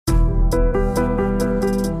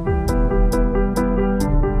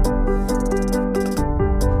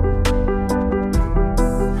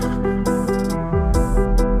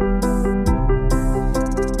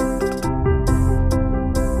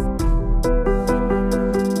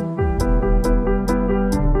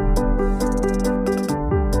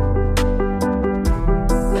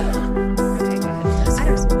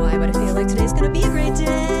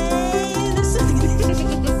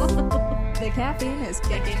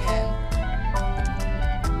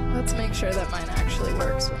in. Let's make sure that mine actually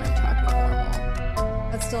works when I'm talking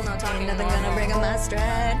normal. That's still not talking Ain't nothing normal. gonna break on my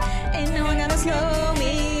stride. Ain't no one gonna slow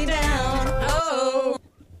me down. Oh.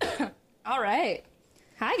 All right.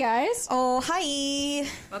 Hi, guys. Oh, hi.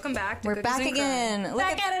 Welcome back to We're Cookies back and again. Crime. Look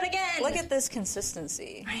Back at it again. Look at this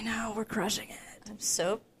consistency. I know, we're crushing it. I'm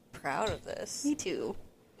so proud of this. Me too.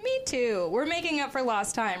 Me too. We're making up for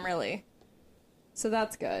lost time, really. So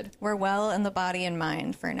that's good. We're well in the body and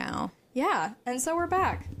mind for now. Yeah, and so we're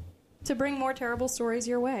back to bring more terrible stories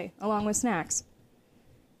your way, along with snacks.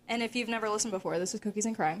 And if you've never listened before, this is Cookies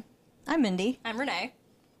and Crime. I'm Mindy. I'm Renee.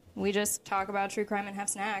 We just talk about true crime and have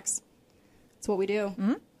snacks. It's what we do.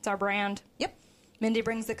 Mm-hmm. It's our brand. Yep. Mindy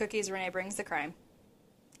brings the cookies, Renee brings the crime.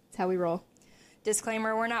 It's how we roll.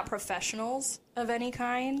 Disclaimer, we're not professionals of any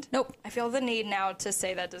kind. Nope. I feel the need now to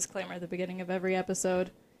say that disclaimer at the beginning of every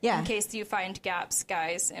episode. Yeah. In case you find gaps,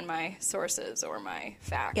 guys, in my sources or my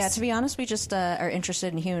facts. Yeah, to be honest, we just are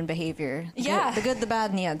interested in human behavior. Yeah. The good, the bad,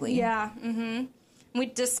 and the ugly. Yeah, mm-hmm. We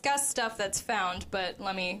discuss stuff that's found, but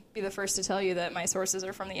let me be the first to tell you that my sources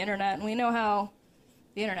are from the internet, and we know how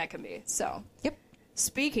the internet can be. So, Yep.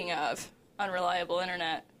 Speaking of unreliable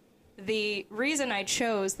internet, the reason I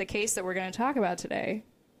chose the case that we're going to talk about today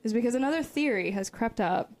is because another theory has crept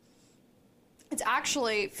up. It's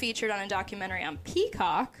actually featured on a documentary on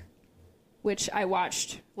Peacock, which I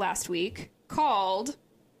watched last week, called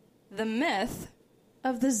The Myth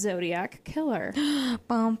of the Zodiac Killer.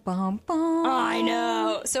 Bum, bum, bum. I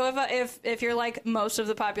know. So if you're like most of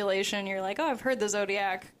the population, you're like, oh, I've heard the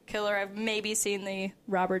Zodiac Killer. I've maybe seen the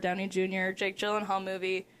Robert Downey Jr., Jake Gyllenhaal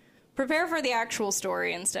movie. Prepare for the actual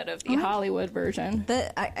story instead of the Hollywood version.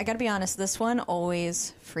 I gotta be honest, this one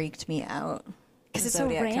always freaked me out. Because it's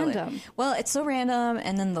Zodiac so Killer. random. Well, it's so random,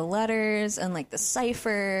 and then the letters, and like the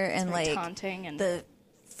cipher, and very like taunting and- the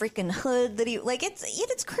freaking hood that he like.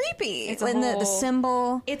 It's creepy. It's a and the whole-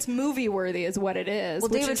 symbol. It's movie worthy is what it is. Well,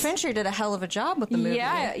 which David is- Fincher did a hell of a job with the movie.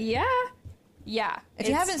 Yeah. If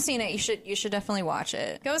you haven't seen it, you should definitely watch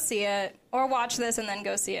it. Go see it, or watch this and then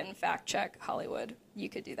go see it and fact check Hollywood. You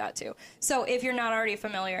could do that too. So if you're not already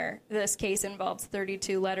familiar, this case involves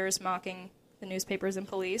 32 letters mocking the newspapers and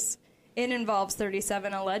police. It involves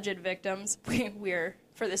 37 alleged victims. We're,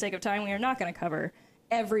 for the sake of time, we are not going to cover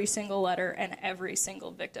every single letter and every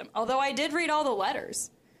single victim. Although I did read all the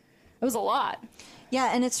letters. It was a lot.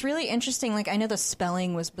 Yeah, and it's really interesting. Like, I know the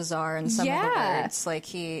spelling was bizarre in some of the words. Like,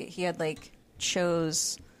 he had, like,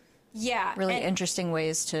 chose really interesting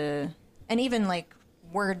ways to... And even, like,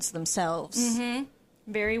 words themselves. Mm-hmm.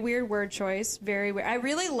 Very weird word choice. Very weird. I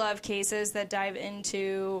really love cases that dive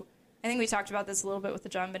into... I think we talked about this a little bit with the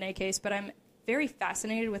John Bonet case, but I'm very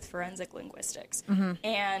fascinated with forensic linguistics. Mm-hmm.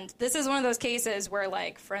 And this is one of those cases where,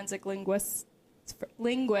 like, forensic linguists...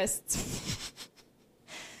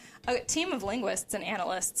 a team of linguists and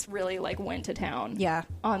analysts really, like, went to town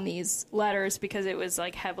on these letters because it was,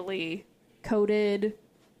 like, heavily coded.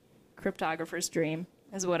 Cryptographer's dream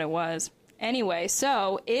is what it was. Anyway,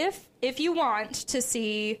 so if you want to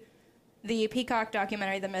see the Peacock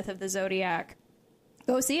documentary, The Myth of the Zodiac,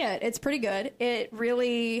 go see it. It's pretty good. It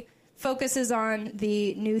really focuses on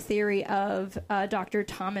the new theory of Dr.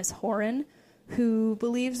 Thomas Horan, who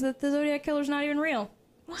believes that the Zodiac Killer's not even real.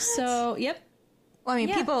 What? So, yep. Well, I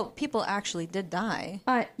mean, people actually did die.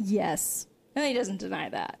 Yes. And he doesn't deny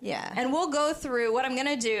that. Yeah. And we'll go through what I'm going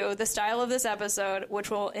to do, the style of this episode, which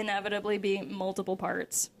will inevitably be multiple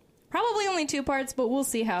parts. Probably only 2 parts, but we'll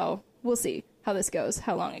see how this goes,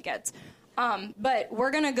 how long it gets. But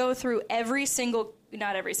we're going to go through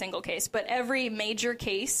not every single case, but every major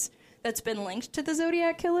case that's been linked to the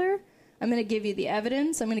Zodiac Killer. I'm going to give you the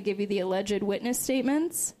evidence. I'm going to give you the alleged witness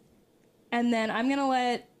statements. And then I'm going to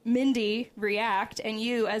let Mindy react, and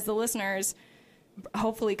you, as the listeners,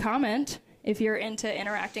 hopefully comment if you're into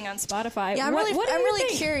interacting on Spotify. Yeah, I'm what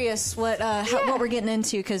really curious what we're getting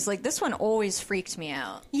into, because like this one always freaked me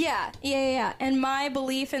out. Yeah. And my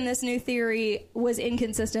belief in this new theory was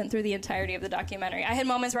inconsistent through the entirety of the documentary. I had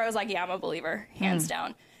moments where I was like, yeah, I'm a believer, hands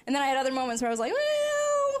down. And then I had other moments where I was like,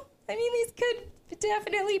 well, I mean, these could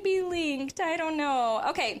definitely be linked. I don't know.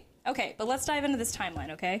 Okay, but let's dive into this timeline,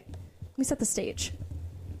 okay? Let me set the stage.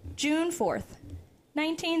 June 4th.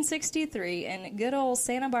 1963 in good old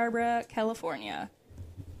Santa Barbara, California.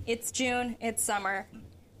 It's June, it's summer,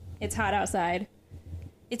 it's hot outside.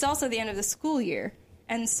 It's also the end of the school year.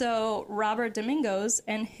 And so Robert Domingos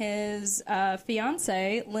and his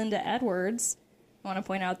fiancée, Linda Edwards, I want to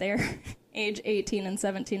point out they're age 18 and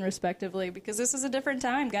 17 respectively, because this is a different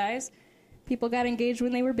time, guys. People got engaged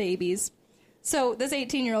when they were babies. So this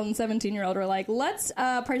 18-year-old and 17-year-old were like, let's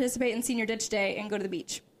participate in senior ditch day and go to the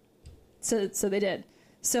beach. So they did.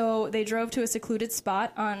 So they drove to a secluded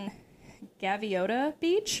spot on Gaviota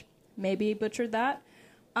Beach. Maybe butchered that.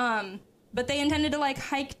 But they intended to, like,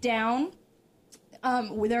 hike down.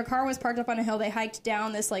 Their car was parked up on a hill. They hiked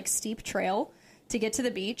down this, like, steep trail to get to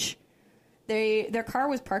the beach. Their car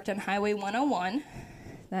was parked on Highway 101.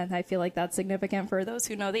 And I feel like that's significant for those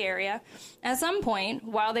who know the area. At some point,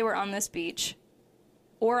 while they were on this beach,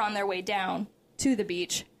 or on their way down to the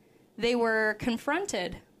beach, they were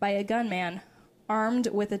confronted by a gunman armed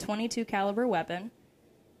with a .22 caliber weapon.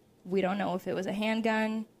 We don't know if it was a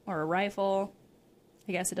handgun or a rifle.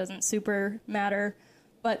 I guess it doesn't super matter.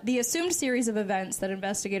 But the assumed series of events that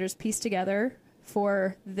investigators pieced together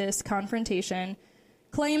for this confrontation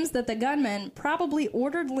claims that the gunman probably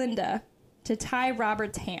ordered Linda to tie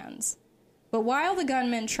Robert's hands. But while the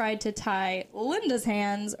gunman tried to tie Linda's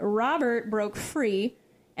hands, Robert broke free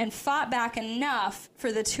and fought back enough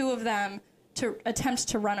for the two of them to attempt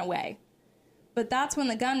to run away. But that's when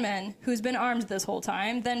the gunman, who's been armed this whole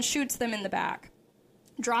time, then shoots them in the back,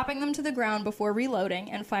 dropping them to the ground before reloading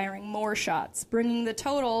and firing more shots, bringing the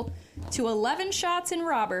total to 11 shots in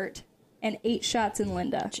Robert and 8 shots in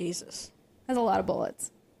Linda. Jesus. That's a lot of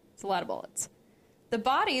bullets. It's a lot of bullets. The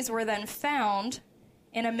bodies were then found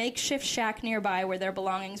in a makeshift shack nearby where their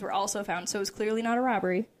belongings were also found, so it was clearly not a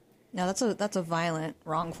robbery. No, that's a violent,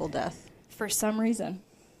 wrongful death. For some reason,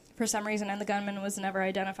 and the gunman was never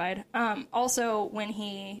identified. Also, when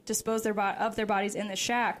he disposed of their bodies in the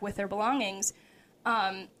shack with their belongings,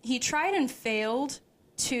 he tried and failed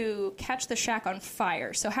to catch the shack on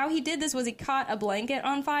fire. So how he did this was he caught a blanket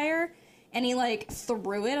on fire, and he, like,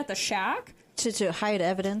 threw it at the shack. To hide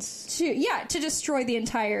evidence? To destroy the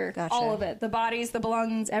entire, Gotcha. all of it. The bodies, the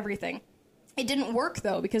belongings, everything. It didn't work,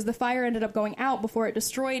 though, because the fire ended up going out before it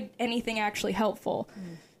destroyed anything actually helpful.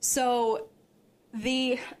 So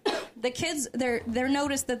the kids, they're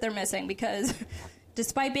noticed that they're missing because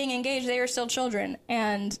despite being engaged, they are still children.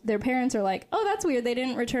 And their parents are like, oh, that's weird. They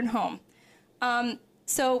didn't return home.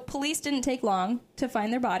 So police didn't take long to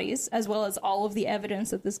find their bodies, as well as all of the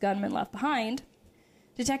evidence that this gunman left behind.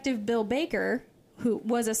 Detective Bill Baker, who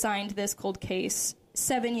was assigned this cold case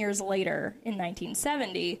 7 years later in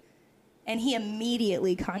 1970, and he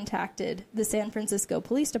immediately contacted the San Francisco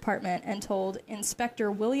Police Department and told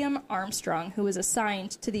Inspector William Armstrong, who was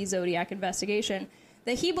assigned to the Zodiac investigation,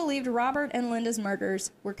 that he believed Robert and Linda's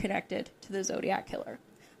murders were connected to the Zodiac killer.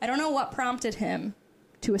 I don't know what prompted him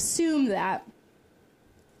to assume that,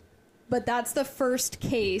 but that's the first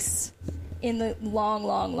case in the long,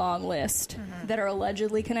 long, long list that are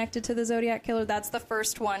allegedly connected to the Zodiac killer. That's the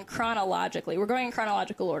first one chronologically. We're going in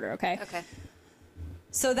chronological order, okay? Okay.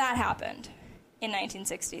 So that happened in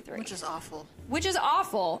 1963. Which is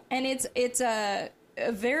awful. And it's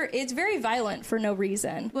very violent for no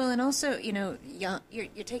reason. Well, and also, you're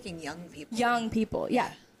taking young people. Young people,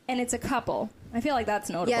 yeah. And it's a couple. I feel like that's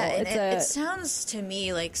notable. Yeah, and it sounds to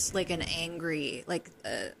me like an angry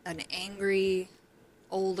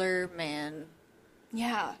older man.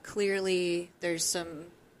 Yeah. Clearly, there's some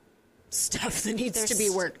stuff that needs to be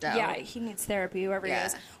worked out. Yeah, he needs therapy, whoever he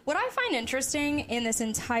is. What I find interesting in this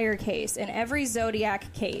entire case, in every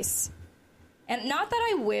Zodiac case, and not that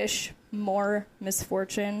I wish more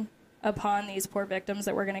misfortune upon these poor victims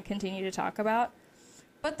that we're going to continue to talk about,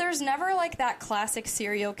 but there's never, like, that classic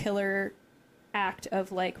serial killer act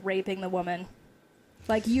of, like, raping the woman.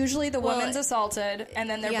 Like, usually the woman's assaulted, and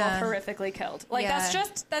then they're both horrifically killed. Like, that's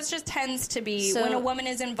just tends to be when a woman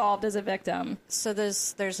is involved as a victim. So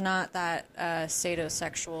there's not that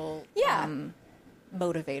sadossexual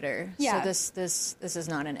motivator. Yeah. So this is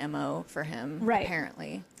not an MO for him, right,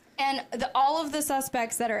 apparently. And all of the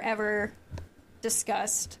suspects that are ever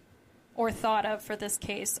discussed or thought of for this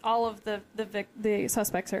case, all of the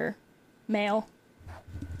suspects are male.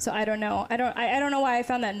 So I don't know. I don't know why I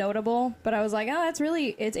found that notable, but I was like, oh,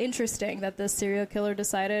 it's interesting that this serial killer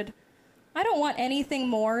decided, I don't want anything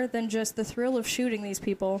more than just the thrill of shooting these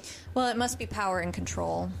people. Well, it must be power and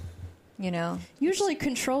control, Usually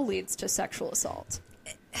control leads to sexual assault.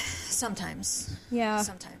 Sometimes. Yeah.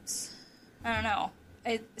 Sometimes. I don't know.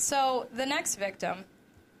 So the next victim,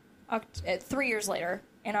 3 years later,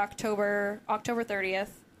 in October 30th,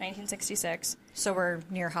 1966. So we're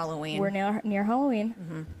near Halloween. We're near Halloween.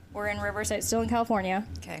 Mm-hmm. We're in Riverside, still in California.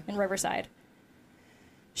 Okay. In Riverside.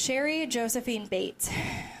 Sherry Josephine Bates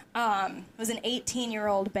was an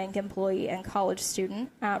 18-year-old bank employee and college student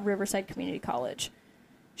at Riverside Community College.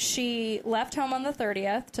 She left home on the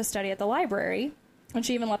 30th to study at the library, and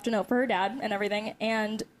she even left a note for her dad and everything,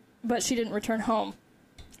 but she didn't return home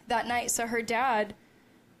that night. So her dad,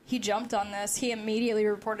 he jumped on this. He immediately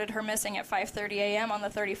reported her missing at 5:30 a.m. on the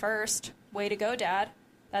 31st. Way to go, Dad.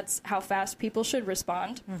 That's how fast people should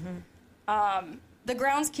respond. The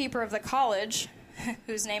groundskeeper of the college,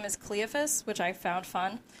 whose name is Cleophas, which I found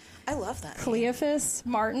fun. I love that Cleophas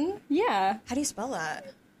Martin. Yeah. How do you spell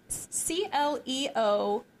that? Cleophus.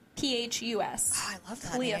 Oh, I love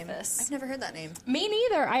that Cleophas. name. I've never heard that name. Me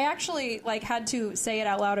neither. I actually had to say it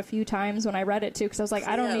out loud a few times when I read it too, because I was like,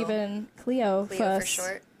 Cleo. I don't even Cleo for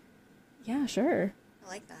short. Yeah, sure. I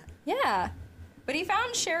like that. Yeah, but he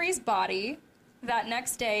found Sherry's body that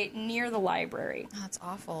next day near the library. Oh, that's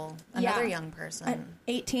awful. Another young person.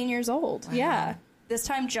 18 years old. Wow. Yeah, this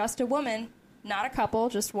time just a woman, not a couple,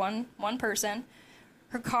 just one person.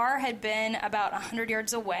 Her car had been about 100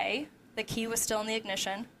 yards away. The key was still in the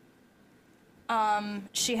ignition.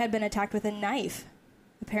 She had been attacked with a knife.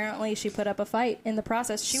 Apparently, she put up a fight in the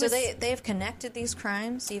process. They've connected these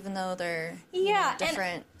crimes, even though they're different.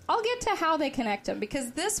 And I'll get to how they connect them,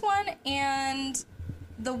 because this one and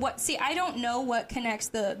I don't know what connects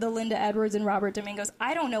the Linda Edwards and Robert Domingos.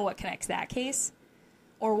 I don't know what connects that case,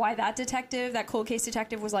 or why that cold case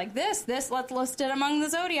detective was like, let's list it among the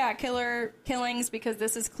Zodiac killer killings, because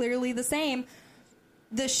this is clearly the same.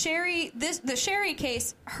 The Sherry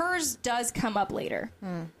case, hers does come up later.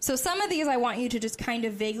 So some of these I want you to just kind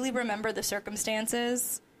of vaguely remember the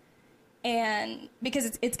circumstances, and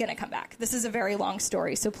because it's going to come back. This is a very long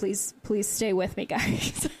story, so please stay with me,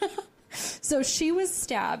 guys. So she was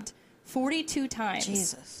stabbed 42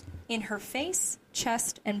 times in her face,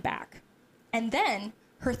 chest, and back. And then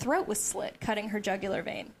her throat was slit, cutting her jugular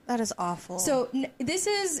vein. That is awful. So this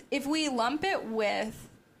is, if we lump it with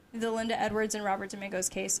the Linda Edwards and Robert Domingos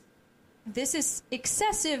case, this is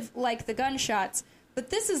excessive, like the gunshots, but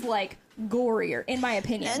this is like gorier, in my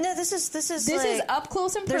opinion. No, this is up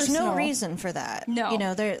close and there's personal. No reason for that.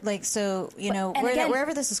 No, they're like, so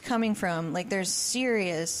wherever this is coming from, like, there's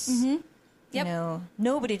serious.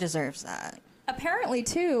 Nobody deserves that. Apparently,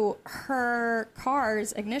 too, her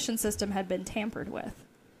car's ignition system had been tampered with.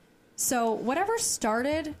 So whatever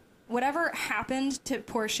happened to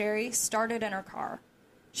poor Sherry started in her car.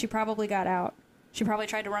 She probably got out. She probably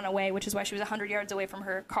tried to run away, which is why she was 100 yards away from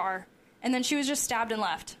her car. And then she was just stabbed and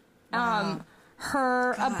left. Wow.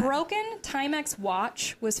 A broken Timex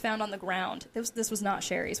watch was found on the ground. This was not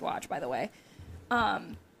Sherry's watch, by the way.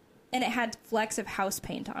 And it had flecks of house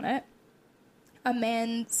paint on it. A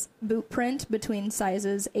man's boot print between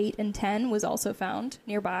sizes 8 and 10 was also found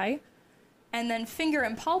nearby. And then finger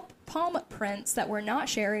and palm prints that were not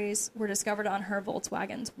Sherry's were discovered on her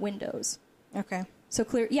Volkswagen's windows. Okay. So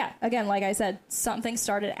clear, again, like I said, something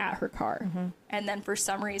started at her car. And then for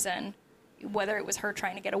some reason, whether it was her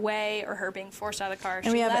trying to get away or her being forced out of the car,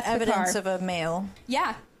 and we have evidence of a male.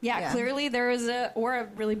 Yeah. Clearly there is a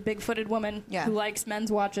really big-footed woman who likes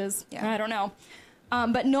men's watches. Yeah. I don't know.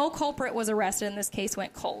 But no culprit was arrested, and this case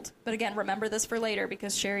went cold. But again, remember this for later,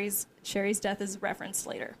 because Sherry's death is referenced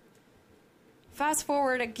later. Fast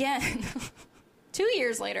forward again 2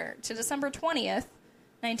 years later to December 20th,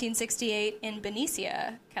 1968, in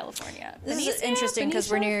Benicia, California. This is interesting because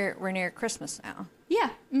we're near Christmas now.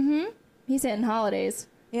 Yeah. He's hitting holidays.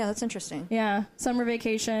 Yeah, that's interesting. Yeah, summer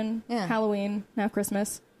vacation, Halloween, now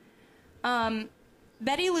Christmas.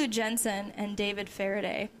 Betty Lou Jensen and David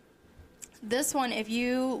Faraday. This one, if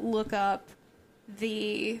you look up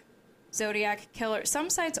the Zodiac killer, some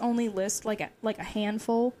sites only list like a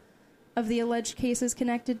handful of the alleged cases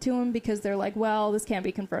connected to him, because they're like, well, this can't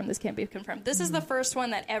be confirmed, this can't be confirmed. This is the first one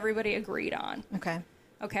that everybody agreed on.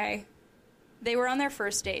 Okay. They were on their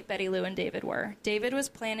first date, Betty Lou and David were. David was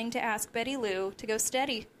planning to ask Betty Lou to go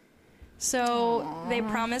steady. So they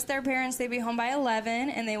promised their parents they'd be home by 11,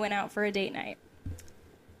 and they went out for a date night.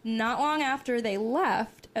 Not long after they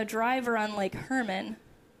left, a driver on Lake Herman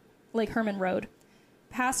Road,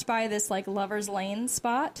 passed by this Lover's Lane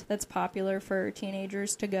spot that's popular for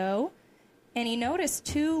teenagers to go, and he noticed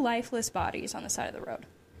 2 lifeless bodies on the side of the road.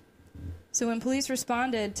 So when police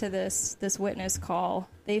responded to this witness call,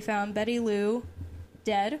 they found Betty Lou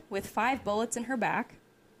dead with 5 bullets in her back,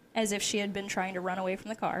 as if she had been trying to run away from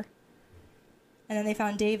the car. And then they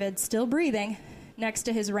found David still breathing next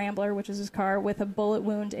to his Rambler, which is his car, with a bullet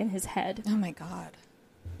wound in his head. Oh my God.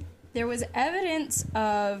 There was evidence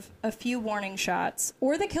of a few warning shots,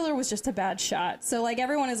 or the killer was just a bad shot. So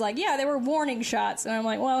everyone is like, yeah, they were warning shots. And I'm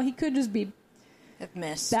like, well, he could just be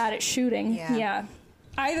bad at shooting. Yeah.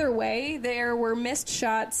 Either way, there were missed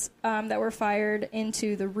shots that were fired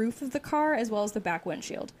into the roof of the car as well as the back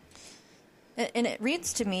windshield. And it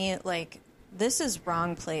reads to me like this is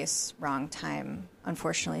wrong place, wrong time,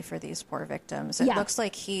 unfortunately, for these poor victims. It looks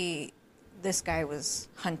like this guy was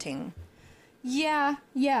hunting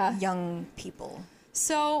young people.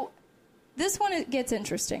 So this one, it gets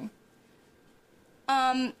interesting.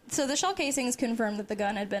 So the shell casings confirmed that the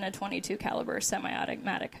gun had been a .22 caliber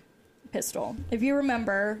semi-automatic pistol. If you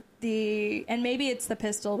remember, and maybe it's the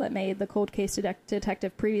pistol that made the cold case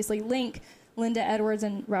detective previously link Linda Edwards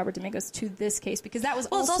and Robert Domingos to this case, because that was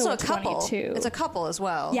also a couple. 22. It's a couple as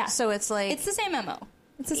well. Yeah. So it's like... It's the same MO.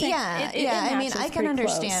 It's the same... Yeah, I mean, I can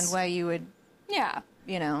understand why you would... Yeah.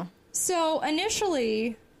 You know. So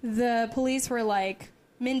initially, the police were like,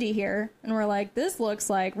 Mindy here, and we're like, this looks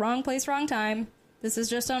like wrong place, wrong time. This is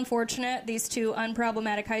just unfortunate. These two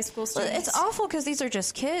unproblematic high school students. Well, it's awful because these are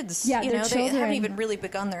just kids. Yeah, you know, children. They haven't even really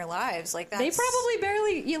begun their lives. Like they probably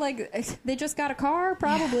barely they just got a car.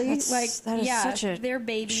 Probably that is such a they're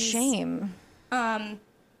babies. Shame.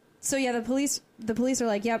 So yeah, the police are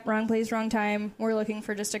like, yep, wrong place, wrong time. We're looking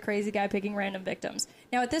for just a crazy guy picking random victims.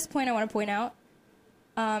 Now at this point, I want to point out,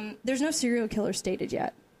 there's no serial killer stated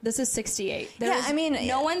yet. This is 68.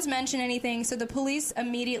 No one's mentioned anything, so the police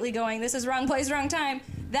immediately going, this is wrong place, wrong time.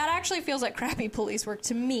 That actually feels like crappy police work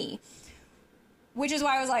to me. Which is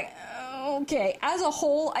why I was like, okay. As a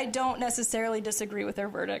whole, I don't necessarily disagree with their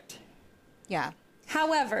verdict. Yeah.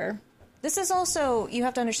 However... This is also, you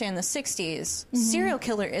have to understand, the 60s. Mm-hmm. Serial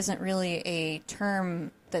killer isn't really a term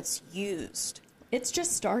that's used. It's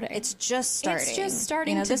just starting. It's just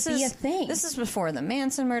starting to be a thing. This is before the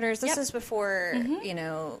Manson murders. This is before,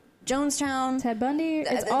 Jonestown. Ted Bundy.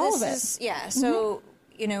 It's all of it. So,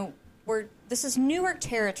 this is Newark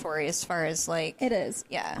territory as far as, like... It is.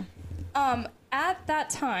 Yeah. At that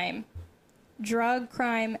time, drug,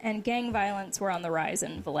 crime, and gang violence were on the rise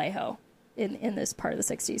in Vallejo in this part of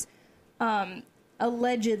the 60s.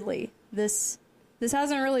 Allegedly, this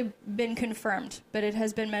hasn't really been confirmed, but it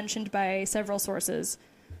has been mentioned by several sources.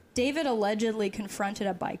 David allegedly confronted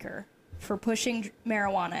a biker for pushing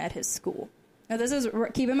marijuana at his school. Now,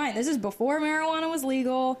 keep in mind, this is before marijuana was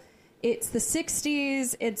legal. It's the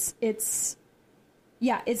 60s. It's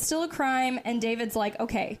still a crime. And David's like,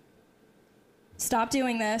 okay, stop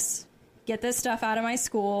doing this. Get this stuff out of my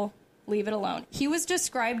school. Leave it alone. He was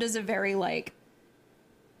described as a very,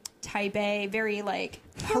 type A, very heroic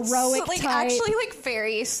type. Actually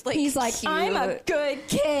very he's like, cute. I'm a good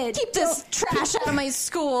kid. Keep this trash out of my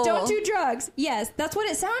school. Don't do drugs. Yes, that's what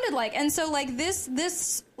it sounded like. And so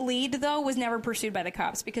this lead though was never pursued by the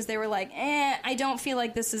cops because they were like, I don't feel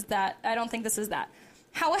like this is that. I don't think this is that.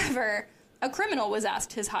 However, a criminal was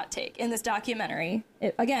asked his hot take in this documentary.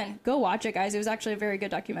 Again, go watch it, guys. It was actually a very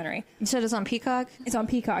good documentary. You said it's on Peacock? It's on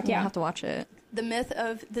Peacock, yeah. I'll have to watch it. The myth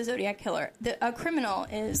of the Zodiac Killer. A criminal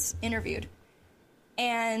is interviewed,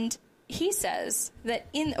 and he says that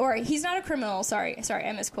he's not a criminal. Sorry,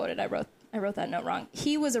 I misquoted. I wrote that note wrong.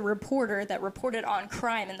 He was a reporter that reported on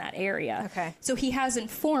crime in that area. Okay. So he has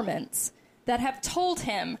informants that have told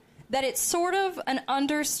him that it's sort of an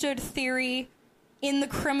understood theory in the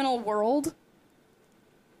criminal world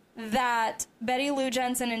that Betty Lou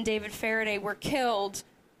Jensen and David Faraday were killed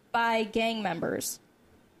by gang members.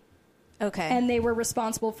 Okay. And they were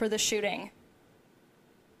responsible for the shooting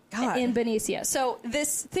in Benicia. So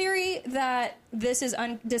this theory that this is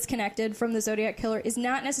disconnected from the Zodiac Killer is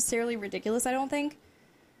not necessarily ridiculous, I don't think.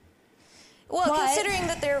 Well, considering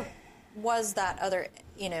that there was that other,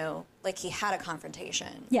 he had a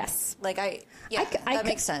confrontation. Yes. That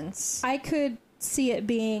makes sense. I could see it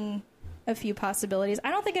being a few possibilities.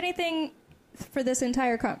 I don't think anything for the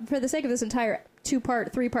sake of this entire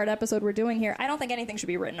 3-part episode we're doing here, I don't think anything should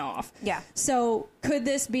be written off. Yeah. So could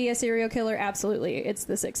this be a serial killer? Absolutely. It's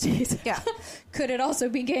the 60s. Yeah. Could it also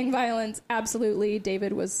be gang violence? Absolutely.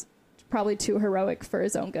 David was probably too heroic for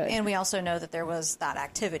his own good. And we also know that there was that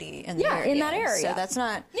activity in the area. In that area. So that's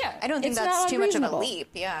not... Yeah. I don't think that's too much of a leap.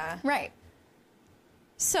 Yeah. Right.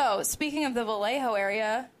 So, speaking of the Vallejo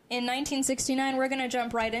area, in 1969, we're going to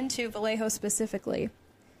jump right into Vallejo specifically.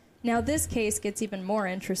 Now, this case gets even more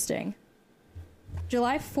interesting.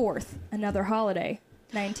 July 4th, another holiday,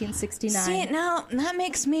 1969. See, now, that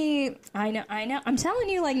makes me... I know. I'm telling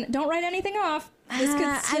you, don't write anything off. This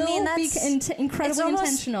could still be incredibly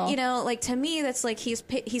intentional. To me, that's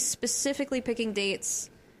he's specifically picking dates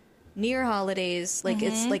near holidays.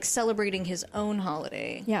 It's celebrating his own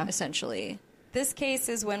holiday, essentially. This case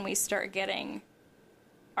is when we start getting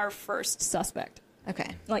our first suspect.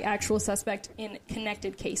 Okay. Actual suspect in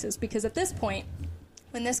connected cases. Because at this point,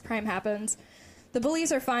 when this crime happens, the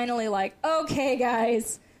police are finally like, okay,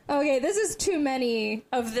 guys, this is too many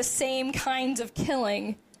of the same kinds of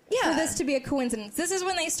killing for this to be a coincidence. This is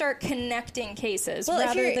when they start connecting cases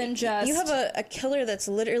rather than just... You have a killer that's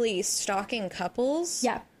literally stalking couples.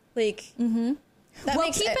 Yeah.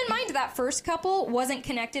 Keep in mind that first couple wasn't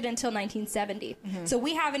connected until 1970. Mm-hmm. So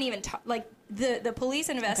we haven't even the police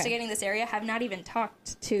investigating this area have not even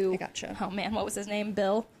talked to. I gotcha. Oh man, what was his name?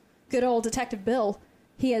 Bill, good old Detective Bill.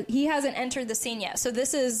 He hasn't entered the scene yet. So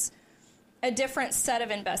this is a different set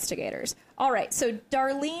of investigators. All right. So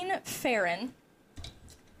Darlene Farron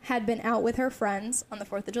had been out with her friends on the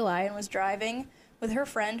 4th of July and was driving with her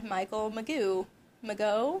friend Michael Magoo. I'm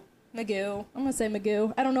going to say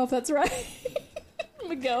Magoo. I don't know if that's right.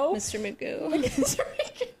 Magoo. Mr. Magoo.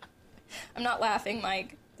 I'm not laughing,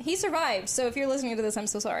 Mike. He survived, so if you're listening to this, I'm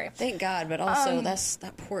so sorry. Thank God, but also that's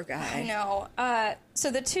that poor guy. I know. So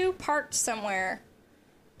the two parked somewhere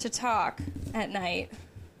to talk at night.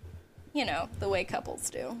 You know, the way couples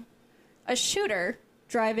do. A shooter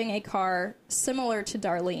driving a car similar to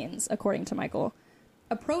Darlene's, according to Michael,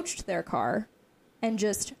 approached their car and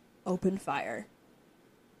just opened fire.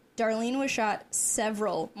 Darlene was shot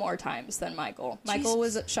several more times than Michael. Michael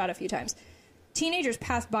was shot a few times. Teenagers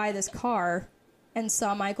passed by this car and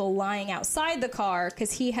saw Michael lying outside the car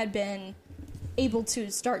because he had been able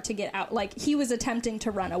to start to get out. Like, he was attempting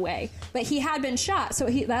to run away. But he had been shot, so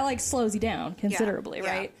that, like, slows you down considerably,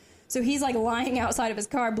 right? So he's, like, lying outside of his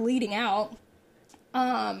car, bleeding out.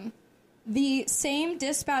 The same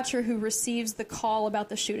dispatcher who receives the call about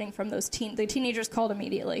the shooting from those the teenagers called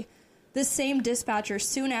immediately. This same dispatcher,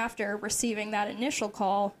 soon after receiving that initial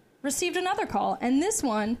call, received another call. And this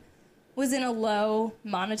one was in a low,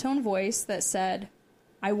 monotone voice that said,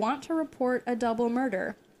 "I want to report a double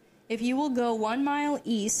murder. If you will go 1 mile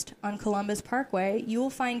east on Columbus Parkway, you will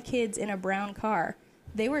find kids in a brown car.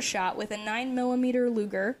 They were shot with a 9mm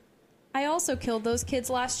Luger. I also killed those kids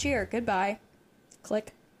last year. Goodbye."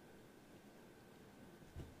 Click.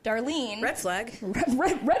 Darlene... Red flag.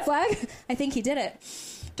 Red flag. I think he did it.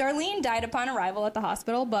 Darlene died upon arrival at the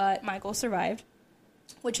hospital, but Michael survived,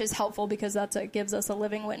 which is helpful because it gives us a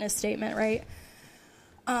living witness statement, right?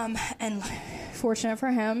 And fortunate for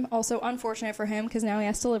him, also unfortunate for him because now he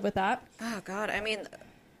has to live with that. Oh God, I mean,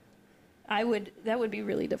 that would be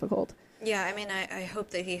really difficult. Yeah, I mean, I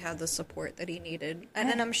hope that he had the support that he needed,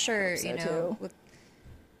 and I'm sure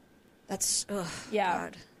that's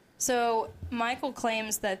God. So Michael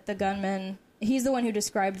claims that the gunman, he's the one who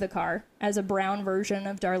described the car as a brown version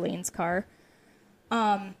of Darlene's car.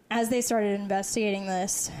 As they started investigating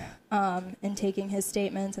this and taking his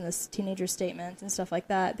statements and this teenager's statements and stuff like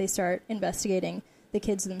that, they start investigating the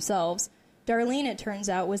kids themselves. Darlene, it turns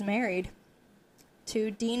out, was married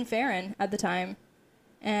to Dean Farron at the time.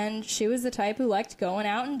 And she was the type who liked going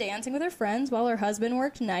out and dancing with her friends while her husband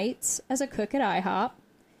worked nights as a cook at IHOP.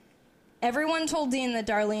 Everyone told Dean that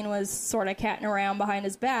Darlene was sort of catting around behind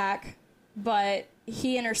his back, but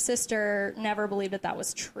he and her sister never believed that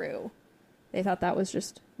was true. They thought that was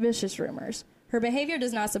just vicious rumors. Her behavior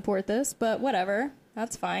does not support this, but whatever.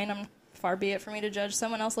 That's fine. Far be it for me to judge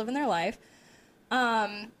someone else living their life.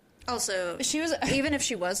 Also, even if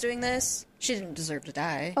she was doing this, she didn't deserve to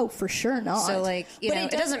die. Oh, for sure not. So, like,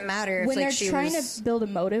 it doesn't matter if, when like, they're trying to build a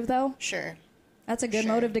motive, though. Sure. That's a good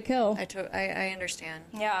motive to kill. I understand.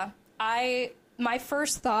 Yeah. My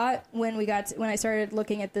first thought when I started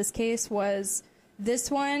looking at this case was,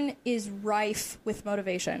 this one is rife with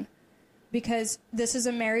motivation. Because this is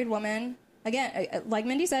a married woman. Again, like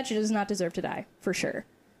Mindy said, she does not deserve to die, for sure.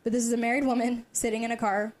 But this is a married woman sitting in a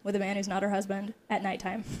car with a man who's not her husband at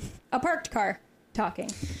nighttime. A parked car, talking.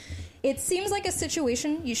 It seems like a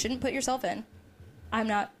situation you shouldn't put yourself in. I'm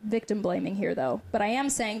not victim blaming here, though. But I am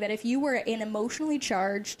saying that if you were an emotionally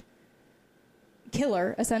charged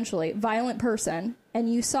killer, essentially, violent person,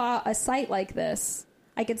 and you saw a sight like this,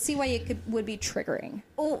 I could see why it would be triggering.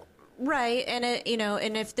 Oh, right. And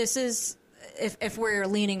and if this is... If we're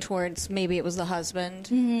leaning towards maybe it was the husband,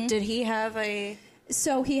 did he have a...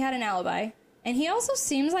 So he had an alibi. And he also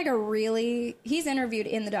seems like he's interviewed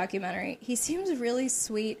in the documentary. He seems really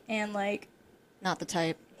sweet and, like... Not the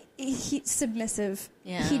type. He's submissive.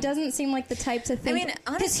 Yeah. He doesn't seem like the type to think... I mean,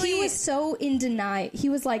 honestly... Because he was so in denial. He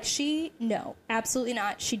was like, no, absolutely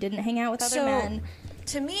not. She didn't hang out with other men.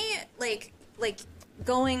 To me, like...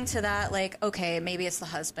 Going to that, like, okay, maybe it's the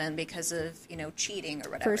husband because of, cheating or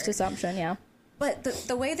whatever. First assumption, yeah. But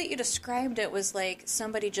the way that you described it was like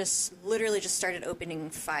somebody just literally just started opening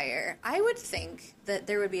fire. I would think that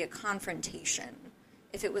there would be a confrontation.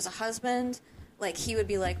 If it was a husband, like, he would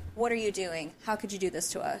be like, what are you doing? How could you do this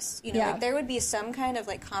to us? Like, there would be some kind of,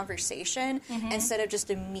 like, conversation instead of just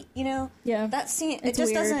Yeah. That scene, It's it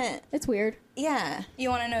just weird. doesn't... It's weird. Yeah. You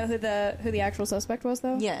want to know who the actual suspect was,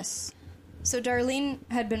 though? Yes. So Darlene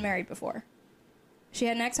had been married before. She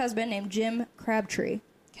had an ex-husband named Jim Crabtree.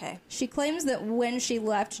 Okay. She claims that when she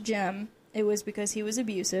left Jim, it was because he was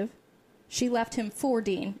abusive. She left him for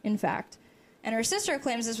Dean, in fact. And her sister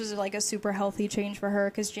claims this was like a super healthy change for her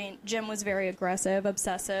because Jim was very aggressive,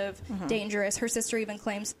 obsessive, dangerous. Her sister even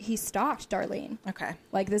claims he stalked Darlene. Okay.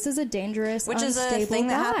 Like, this is a dangerous, which is a thing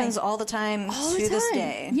that happens all the time to this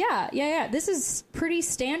day. Yeah. This is pretty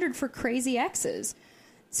standard for crazy exes.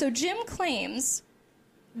 So Jim claims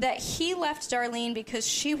that he left Darlene because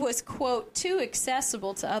she was, quote, too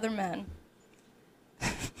accessible to other men.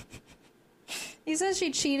 He says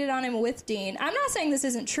she cheated on him with Dean. I'm not saying this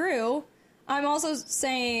isn't true. I'm also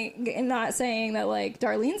not saying that, like,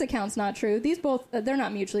 Darlene's account's not true. These both, they're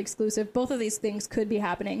not mutually exclusive. Both of these things could be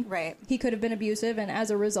happening. Right. He could have been abusive, and as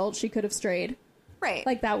a result, she could have strayed. Right.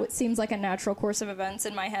 Like, that seems like a natural course of events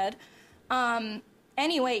in my head.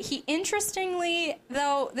 Anyway, he interestingly,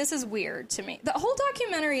 though, this is weird to me. The whole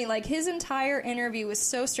documentary, like, his entire interview was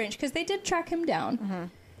so strange, because they did track him down. Mm-hmm.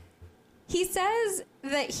 He says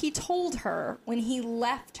that he told her when he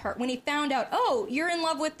left her, when he found out, oh, you're in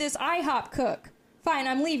love with this IHOP cook. Fine,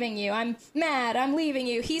 I'm leaving you. I'm mad. I'm leaving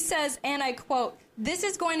you. He says, and I quote, this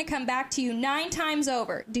is going to come back to you 9 times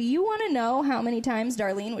over. Do you want to know how many times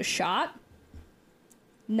Darlene was shot?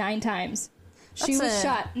 9 times. She was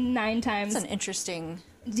shot 9 times. That's an interesting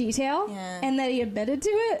detail. Yeah. And that he admitted to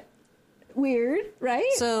it. Weird, right?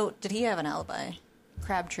 So, did he have an alibi?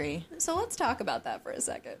 Crabtree. So let's talk about that for a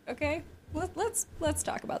second, okay? Let's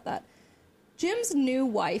talk about that. Jim's new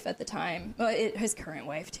wife at the time, his current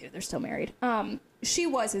wife too, they're still married. She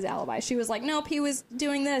was his alibi. She was like, nope, he was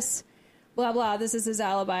doing this, blah, blah, this is his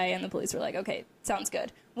alibi. And the police were like, okay, sounds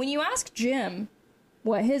good. When you ask Jim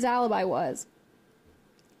what his alibi was,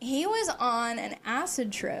 he was on an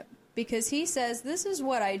acid trip because he says, this is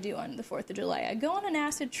what I do on the 4th of July. I go on an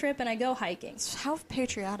acid trip and I go hiking. How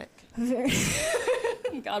patriotic. Very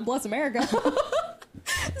God bless America.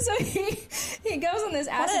 So he goes on this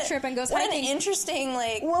acid trip and goes hiking. What an interesting,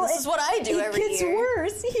 this is what I do every year. It gets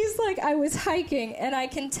worse. He's like, I was hiking, and I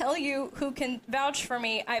can tell you who can vouch for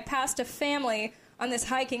me. I passed a family on this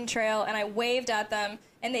hiking trail, and I waved at them,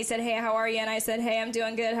 and they said, hey, how are you? And I said, hey, I'm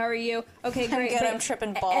doing good. How are you? Okay, great. I'm good. I'm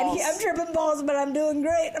tripping balls. I'm tripping balls, but I'm doing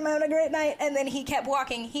great. I'm having a great night. And then he kept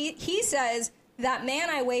walking. He says, that man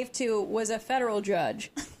I waved to was a federal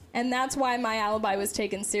judge. And that's why my alibi was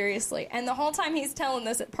taken seriously. And the whole time he's telling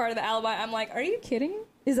this part of the alibi, I'm like, are you kidding?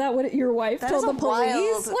 Is that what your wife told the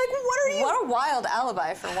police? Like, what are you? What a wild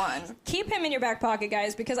alibi, for one. Keep him in your back pocket,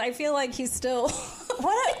 guys, because I feel like he's still...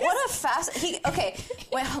 what a fast... Okay,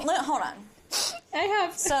 wait, hold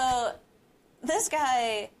on. So, this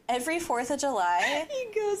guy, every 4th of July...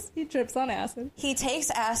 he trips on acid. He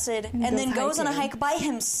takes acid and then goes on a hike by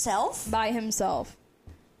himself? By himself.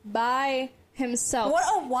 What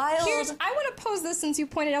a wild... I want to pose this since you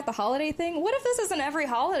pointed out the holiday thing. What if this isn't every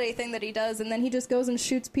holiday thing that he does and then he just goes and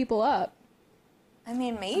shoots people up? I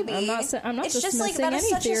mean, maybe. I'm not it's just like, that is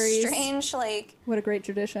such theories. A strange, What a great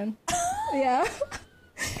tradition. Yeah.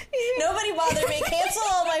 Nobody bother me. Cancel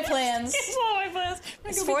all my plans. Cancel all my plans.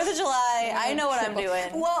 It's 4th of July. I know what I'm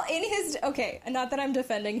doing. Well, not that I'm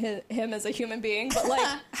defending him as a human being,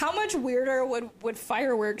 but how much weirder would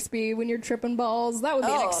fireworks be when you're tripping balls? That would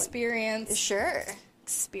be an experience. Sure.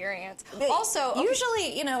 Experience. But also,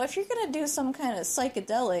 usually, if you're going to do some kind of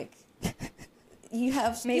psychedelic, you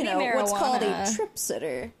have, maybe what's called a trip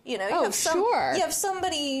sitter. You have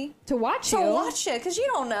somebody to watch you, because you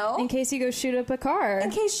don't know. In case you go shoot up a car. In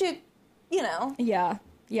case you. Yeah.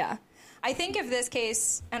 I think if this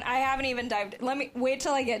case, and I haven't even dived, let me wait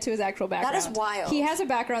till I get to his actual background. That is wild. He has a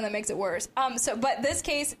background that makes it worse. But this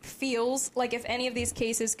case feels like if any of these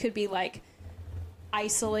cases could be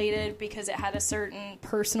isolated because it had a certain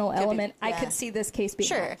personal element, I could see this case being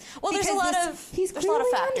sure. Well, there's a lot of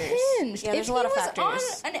factors. Unhinged. Yeah, there's a lot of factors. If he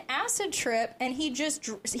was on an acid trip and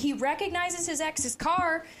he recognizes his ex's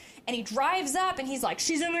car and he drives up and he's like,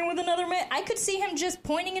 she's in there with another man, I could see him just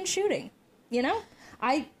pointing and shooting.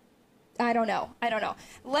 I don't know.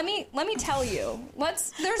 Let me tell you.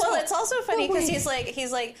 It's also funny because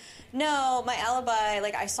he's like, no, my alibi,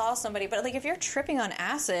 I saw somebody, but if you're tripping on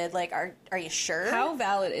acid, are you sure? How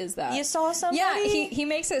valid is that? You saw somebody? Yeah, he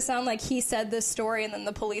makes it sound like he said this story and then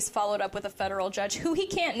the police followed up with a federal judge who he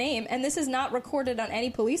can't name, and this is not recorded on any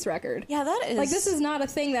police record. Yeah, that is... this is not a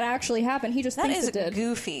thing that actually happened. He just thinks it did. That is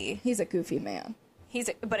goofy. He's a goofy man.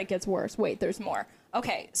 But it gets worse. Wait, there's more.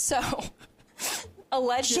 Okay, so...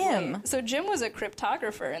 Allegedly. Jim was a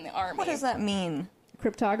cryptographer in the Army. What does that mean?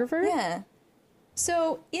 Cryptographer? Yeah.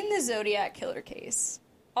 So, in the Zodiac killer case,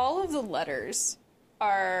 all of the letters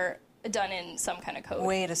are done in some kind of code.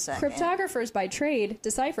 Wait a second. Cryptographers by trade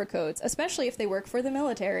decipher codes, especially if they work for the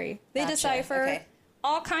military. They decipher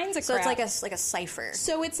all kinds of crap. So it's like a cipher.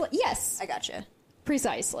 So it's yes. I gotcha.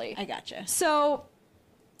 Precisely. I gotcha. So,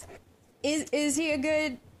 is he a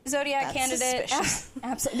good Zodiac candidate?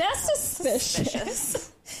 Absolutely. That's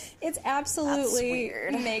suspicious. It's absolutely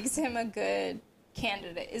makes him a good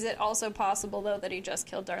candidate. Is it also possible, though, that he just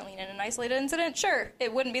killed Darlene in an isolated incident? Sure.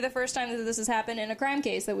 It wouldn't be the first time that this has happened in a crime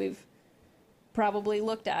case that we've probably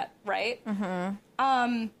looked at, right?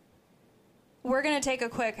 Mm-hmm. We're going to take a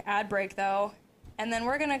quick ad break, though, and then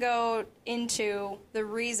we're going to go into the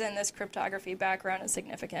reason this cryptography background is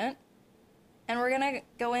significant. And we're going to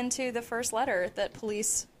go into the first letter that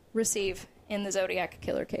police receive in the Zodiac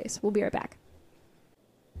killer case. We'll be right back.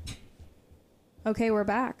 Okay, we're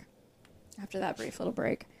back after that brief little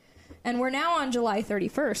break. And we're now on July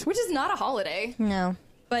 31st, which is not a holiday. No.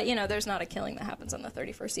 But, there's not a killing that happens on the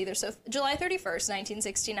 31st either. So July 31st,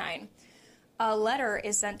 1969, a letter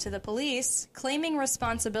is sent to the police claiming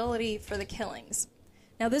responsibility for the killings.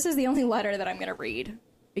 Now, this is the only letter that I'm going to read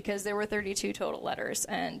because there were 32 total letters,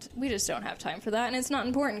 and we just don't have time for that. And it's not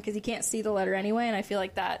important because you can't see the letter anyway, and I feel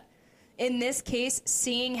like that, in this case,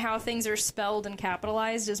 seeing how things are spelled and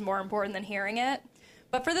capitalized is more important than hearing it.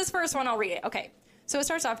 But for this first one, I'll read it. Okay, so it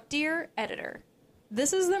starts off, Dear Editor,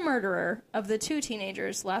 this is the murderer of the 2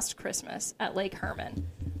 teenagers last Christmas at Lake Herman,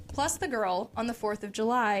 plus the girl on the 4th of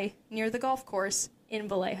July near the golf course in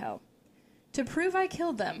Vallejo. To prove I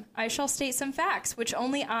killed them, I shall state some facts which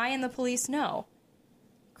only I and the police know.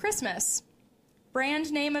 Christmas.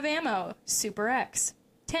 Brand name of ammo, Super X.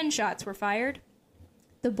 10 shots were fired.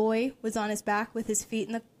 The boy was on his back with his feet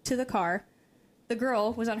to the car. The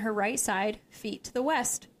girl was on her right side, feet to the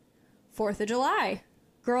west. 4th of July.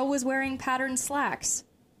 Girl was wearing patterned slacks.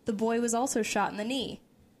 The boy was also shot in the knee.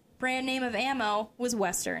 Brand name of ammo was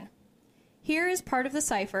Western. Here is part of the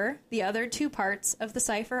cipher. The other 2 parts of the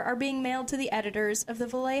cipher are being mailed to the editors of the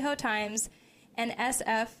Vallejo Times and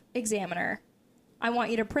SF Examiner. I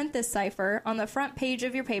want you to print this cipher on the front page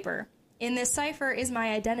of your paper. In this cipher is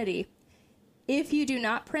my identity. If you do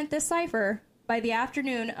not print this cipher by the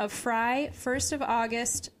afternoon of Friday, 1st of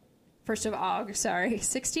August,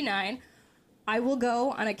 69, I will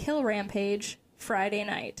go on a kill rampage Friday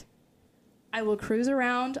night. I will cruise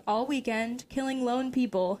around all weekend, killing lone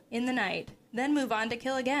people in the night, then move on to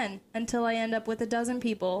kill again until I end up with 12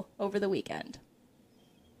 people over the weekend.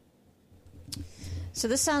 So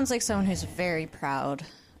this sounds like someone who's very proud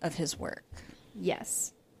of his work.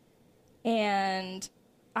 Yes. And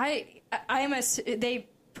they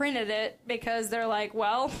printed it because they're like,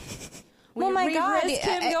 well, we God, risked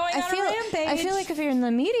him going on a rampage. I feel like if you're in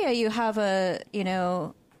the media, you have a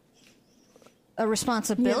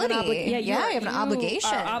responsibility. You have an obligation.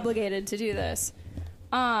 Are obligated to do this.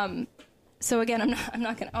 So again, I'm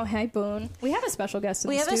not gonna. Oh, hi, Boone. We have a special guest in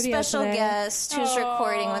the studio today. We have a special guest who's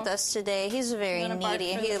recording with us today. He's very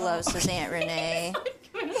needy. He loves his Aunt Renee.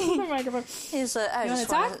 He's.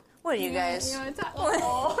 What are you guys?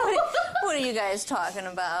 What are you guys talking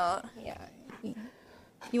about? Yeah.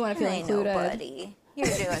 You want to feel included, buddy? You're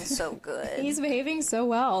doing so good. He's behaving so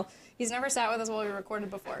well. He's never sat with us while we recorded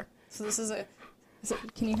before. So this is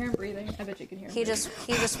can you hear him breathing? I bet you can hear him. He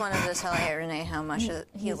just wanted to tell Aunt Renee how much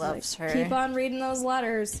he loves her. Keep on reading those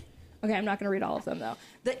letters. Okay, I'm not going to read all of them though.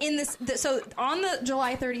 So on the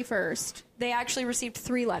July 31st, they actually received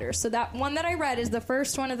 3 letters. So that one that I read is the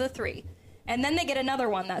first one of the 3, and then they get another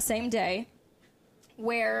one that same day,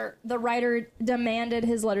 where the writer demanded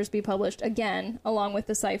his letters be published again, along with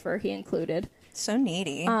the cipher he included. So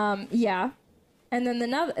needy. Yeah, and then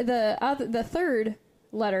the third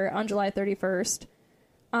letter on July 31st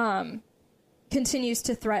continues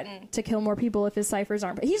to threaten to kill more people if his ciphers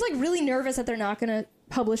aren't. But he's like really nervous that they're not going to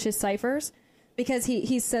publish his ciphers because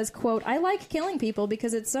he says, quote, I like killing people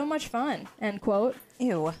because it's so much fun, end quote.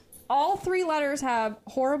 Ew. All 3 letters have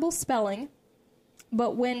horrible spelling,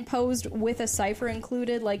 but when posed with a cipher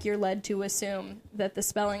included, like, you're led to assume that the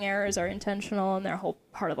spelling errors are intentional and they're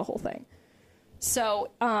part of the whole thing. So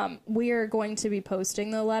we are going to be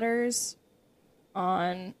posting the letters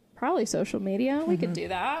on probably social media. We could do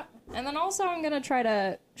that. And then also I'm going to try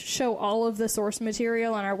to show all of the source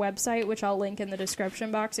material on our website, which I'll link in the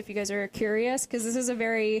description box if you guys are curious, because this is a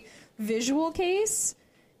very visual case.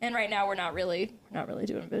 And right now we're not really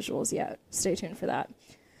doing visuals yet. Stay tuned for that.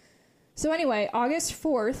 So anyway, August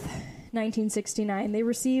 4th, 1969, they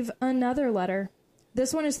receive another letter.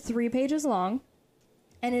 This one is 3 pages long,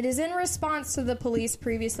 and it is in response to the police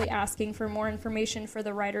previously asking for more information for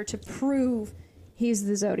the writer to prove he's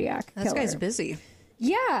the Zodiac killer. This guy's busy.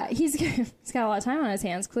 Yeah, he's got a lot of time on his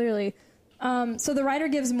hands, clearly. So the writer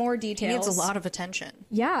gives more details. He needs a lot of attention.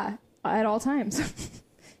 Yeah, at all times.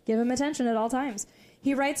 Give him attention at all times.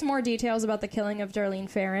 He writes more details about the killing of Darlene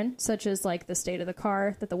Ferrin, such as, like, the state of the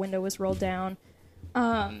car, that the window was rolled down,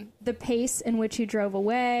 the pace in which he drove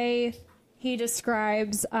away. He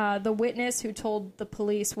describes the witness who told the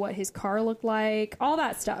police what his car looked like, all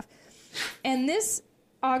that stuff. And this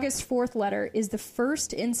August 4th letter is the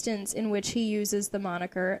first instance in which he uses the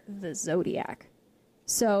moniker the Zodiac.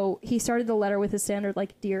 So he started the letter with a standard,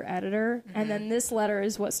 like, Dear Editor, and then this letter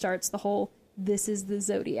is what starts the whole, this is the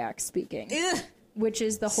Zodiac speaking. Ugh. Which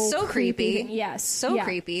is the whole so creepy. Thing. Yes. So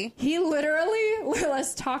creepy. He literally,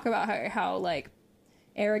 let's talk about how like,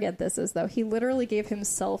 arrogant this is, though. He literally gave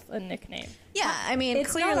himself a nickname. Yeah, I mean,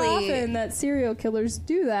 it's clearly, not often that serial killers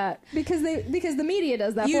do that because the media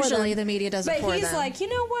does that. Usually, for them. the media does it for them. But he's like, you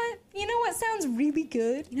know what? You know what sounds really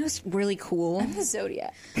good? You know what's really cool? I'm the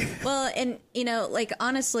Zodiac. Well, and like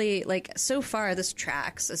honestly, like so far this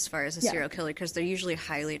tracks as far as a serial killer because they're usually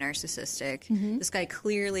highly narcissistic. Mm-hmm. This guy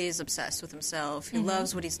clearly is obsessed with himself. He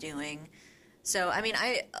loves what he's doing. So I mean,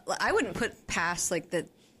 I wouldn't put past like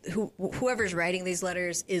whoever's writing these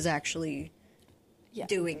letters is actually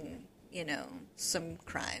doing, some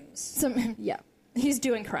crimes. He's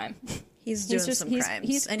doing crime. He's doing some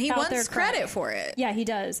crimes, and he wants credit for it. Yeah, he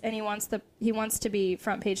does, and he wants to be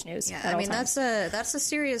front page news. Yeah, I mean that's a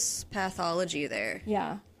serious pathology there.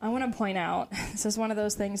 Yeah, I want to point out this is one of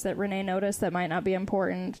those things that Renee noticed that might not be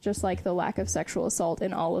important, just like the lack of sexual assault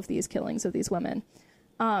in all of these killings of these women.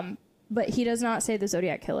 But he does not say the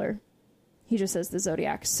Zodiac killer. He just says the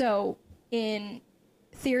Zodiac. So in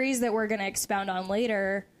theories that we're going to expound on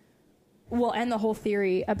later, we'll end the whole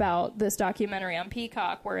theory about this documentary on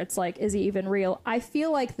Peacock where it's like, is he even real? I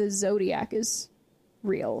feel like the Zodiac is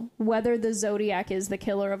real. Whether the Zodiac is the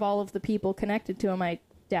killer of all of the people connected to him, I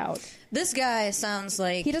doubt. This guy sounds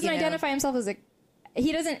like... He doesn't identify himself as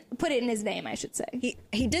he doesn't put it in his name, I should say.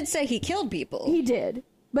 He did say he killed people. He did.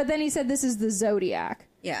 But then he said this is the Zodiac.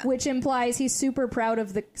 Yeah. Which implies he's super proud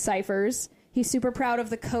of the ciphers. He's super proud of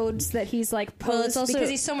the codes that he's like posed well, it's also, because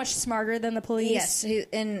he's so much smarter than the police. Yes,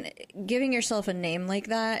 and giving yourself a name like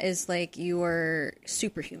that is like you are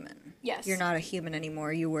superhuman. Yes. You're not a human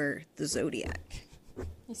anymore. You were the Zodiac.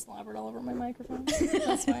 You slobbered all over my microphone. That's fine.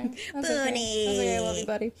 That's okay. That's okay. I love you,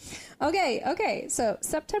 buddy. Okay. So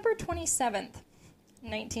September 27th,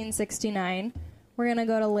 1969, we're going to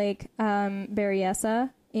go to Lake Berryessa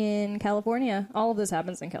in California. All of this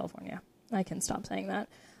happens in California. I can stop saying that.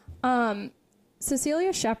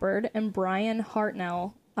 Cecilia Shepard and Brian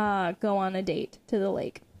Hartnell go on a date to the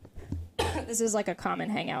lake. This is like a common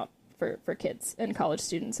hangout for kids and college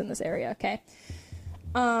students in this area, okay?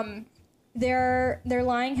 They're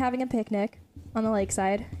lying having a picnic on the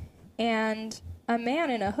lakeside, and a man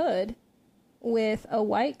in a hood with a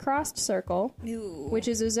white crossed circle, which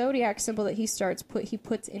is a zodiac symbol that he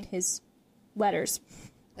puts in his letters.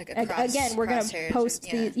 Like a cross, again, we're going to post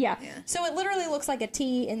these. Yeah. So it literally looks like a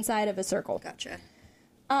T inside of a circle. Gotcha.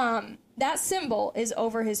 That symbol is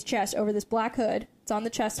over his chest, over this black hood. It's on the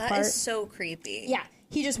chest part. That is so creepy. Yeah.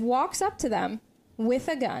 He just walks up to them with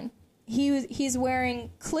a gun. He's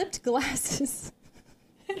wearing clipped glasses.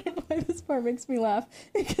 I don't know why this part makes me laugh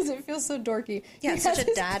because it feels so dorky. Yeah, it's such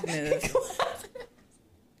a dad move.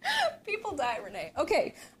 People die, Renee.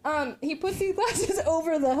 Okay. He puts these glasses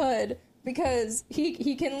over the hood because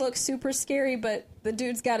he can look super scary, but the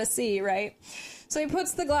dude's got to see, right? So he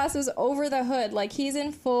puts the glasses over the hood like he's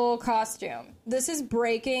in full costume. This is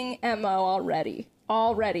breaking MO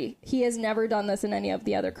already. He has never done this in any of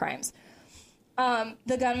the other crimes.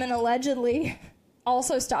 The gunman allegedly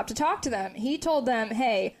also stopped to talk to them. He told them,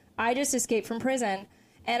 hey, I just escaped from prison,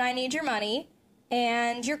 and I need your money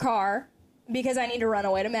and your car because I need to run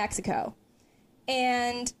away to Mexico.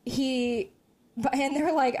 And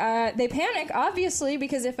they're like, they panic, obviously,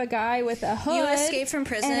 because if a guy with a hood... You escaped from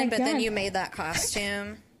prison, but gun, then you made that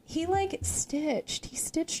costume. He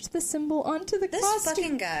stitched the symbol onto the costume. This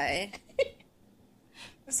fucking guy...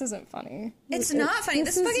 This isn't funny. It's not funny.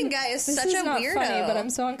 This fucking guy is such a weirdo. This is not funny, but I'm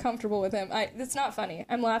so uncomfortable with him. It's not funny.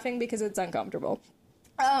 I'm laughing because it's uncomfortable.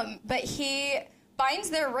 But he binds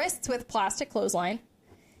their wrists with plastic clothesline,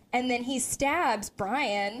 and then he stabs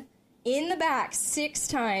Brian in the back 6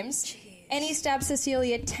 times, Jeez. And he stabs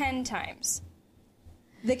Cecilia 10 times.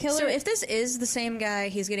 The killer... So if this is the same guy,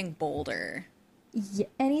 he's getting bolder. Yeah,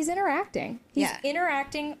 and he's interacting. He's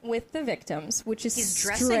interacting with the victims, which is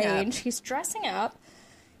strange. He's dressing up.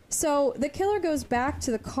 So the killer goes back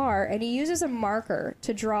to the car, and he uses a marker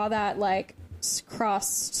to draw that, like,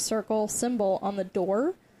 crossed circle symbol on the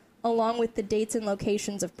door, along with the dates and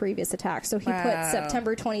locations of previous attacks. So he put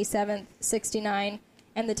September 27th, 69,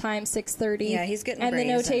 and the time 6:30. Yeah, he's getting and brazen.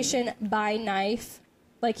 The notation by knife.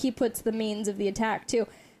 Like, he puts the means of the attack, too.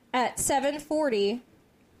 At 7:40,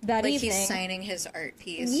 that like evening. He's signing his art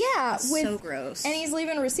piece. Yeah. So gross. And he's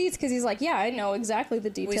leaving receipts because he's like, yeah, I know exactly the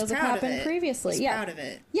details that happened previously. He's proud of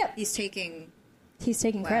it. Yep. He's taking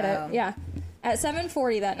credit. Yeah. At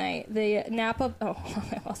 7:40 that night, the Napa... Oh,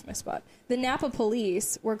 I lost my spot. The Napa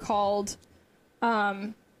police were called...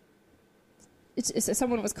 someone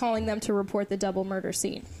was calling them to report the double murder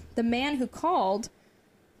scene. The man who called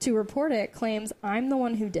to report it claims, I'm the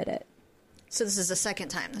one who did it. So this is the second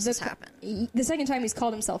time this has happened. The second time he's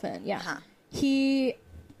called himself in, yeah. Uh-huh. He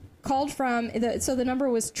called from... So the number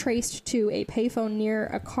was traced to a payphone near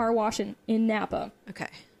a car wash in Napa. Okay.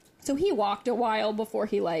 So he walked a while before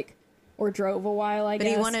he, or drove a while, I guess.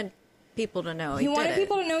 But he wanted people to know he wanted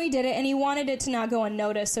people to know he did it, and he wanted it to not go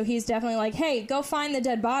unnoticed. So he's definitely like, hey, go find the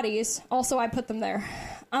dead bodies. Also, I put them there.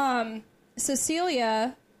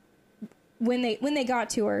 Cecilia, when they got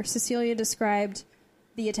to her, Cecilia described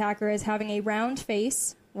the attacker as having a round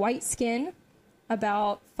face, white skin,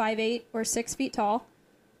 about 5'8" or 6 feet tall,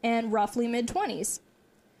 and roughly mid-20s.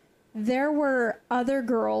 There were other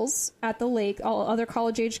girls at the lake, all other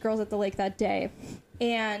college-age girls at the lake that day,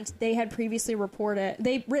 and they had previously reported...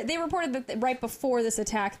 They reported that right before this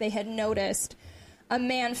attack, they had noticed a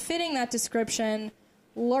man fitting that description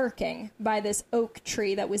lurking by this oak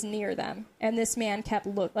tree that was near them. And this man kept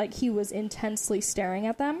like he was intensely staring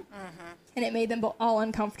at them. Mm-hmm. And it made them all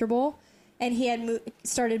uncomfortable. And he had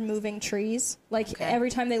started moving trees. Every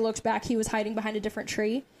time they looked back, he was hiding behind a different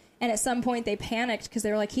tree. And at some point, they panicked because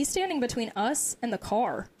they were like, he's standing between us and the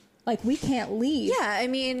car. We can't leave. Yeah, I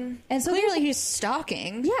mean, and so clearly he's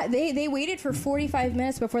stalking. Yeah, they waited for 45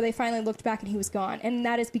 minutes before they finally looked back and he was gone. And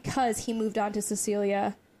that is because he moved on to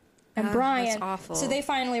Cecilia and Brian. That's awful. So they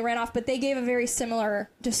finally ran off. But they gave a very similar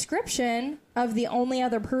description of the only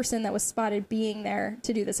other person that was spotted being there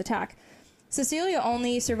to do this attack. Cecilia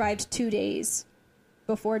only survived 2 days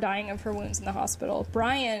before dying of her wounds in the hospital.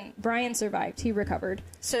 Brian survived. He recovered.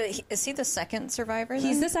 So is he the second survivor then?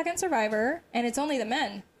 He's the second survivor, and it's only the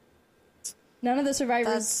men. None of the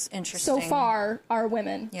survivors so far are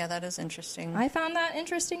women. Yeah, that is interesting. I found that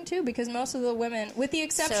interesting, too, because most of the women, with the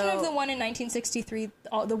exception of the one in 1963,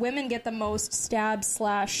 the women get the most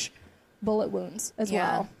stab/bullet wounds as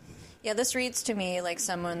well. Yeah, this reads to me like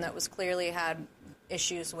someone that was clearly had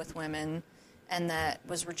issues with women and that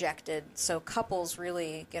was rejected. So couples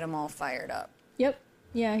really get them all fired up. Yep.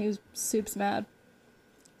 Yeah, he was soups mad.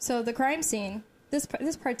 So the crime scene, this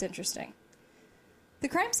part's interesting. The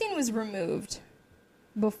crime scene was removed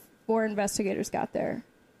before investigators got there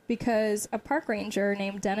because a park ranger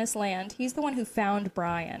named Dennis Land, he's the one who found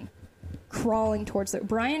Brian crawling towards the...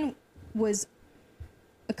 Brian was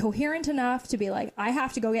coherent enough to be like, I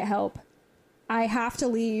have to go get help. I have to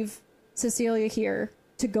leave Cecilia here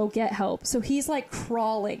to go get help. So he's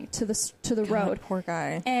crawling to the road. Poor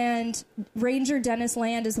guy. And Ranger Dennis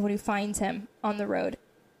Land is the one who finds him on the road.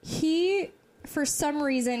 He, for some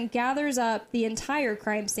reason, gathers up the entire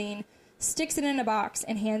crime scene, sticks it in a box,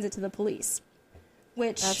 and hands it to the police.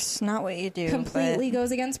 Which that's not what you do. Completely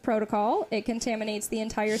goes against protocol. It contaminates the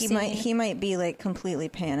entire scene. He might be completely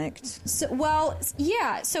panicked. So,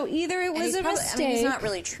 yeah. So either it was a mistake. He's not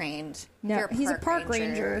really trained. No, he's a park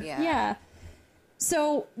ranger. Yeah.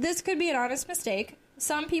 So this could be an honest mistake.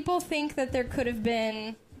 Some people think that there could have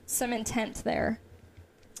been some intent there.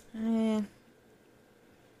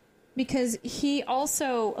 Because he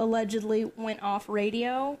also allegedly went off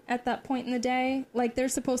radio at that point in the day. They're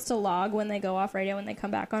supposed to log when they go off radio when they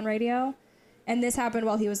come back on radio. And this happened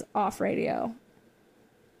while he was off radio.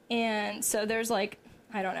 And so there's I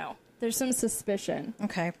don't know. There's some suspicion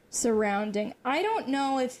surrounding. I don't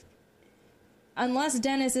know if... Unless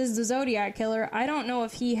Dennis is the Zodiac killer, I don't know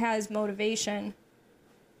if he has motivation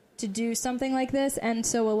to do something like this and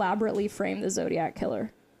so elaborately frame the Zodiac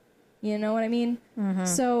killer. You know what I mean? Mm-hmm.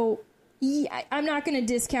 So I'm not going to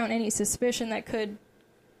discount any suspicion that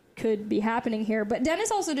could be happening here. But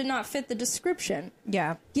Dennis also did not fit the description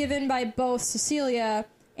given by both Cecilia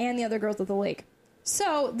and the other girls at the lake.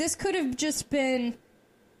 So this could have just been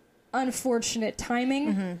unfortunate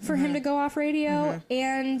timing for him to go off radio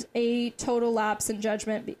and a total lapse in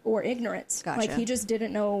judgment or ignorance. Gotcha. He just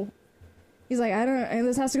didn't know. He's like,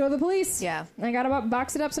 this has to go to the police. Yeah. I got to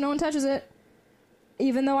box it up so no one touches it.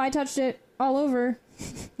 Even though I touched it all over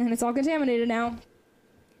and it's all contaminated now.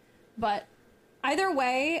 But either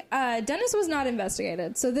way, Dennis was not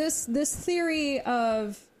investigated. So this theory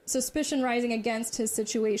of suspicion rising against his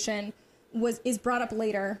situation is brought up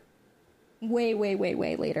later. Way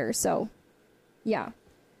later. So, yeah.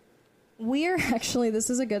 This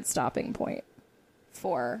is a good stopping point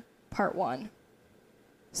for part 1.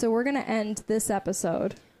 So we're going to end this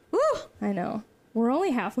episode. Woo! I know. We're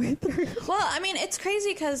only halfway through. Well, I mean, it's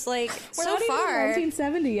crazy because, like, we're not even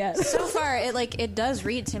 1970 yet. So far, it does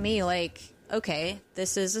read to me like, okay,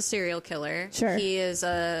 this is a serial killer. Sure. He is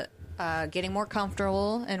getting more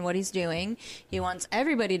comfortable in what he's doing. He wants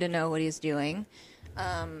everybody to know what he's doing.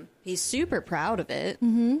 He's super proud of it.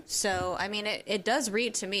 Mm-hmm. So, I mean, it does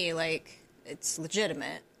read to me like it's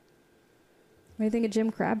legitimate. What do you think of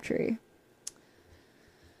Jim Crabtree?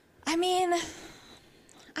 I mean,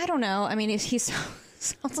 I don't know. I mean, he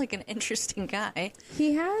sounds like an interesting guy.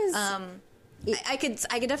 He has. I could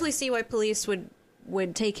definitely see why police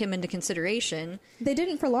would take him into consideration. They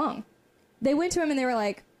didn't for long. They went to him and they were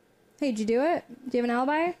like, hey, did you do it? Do you have an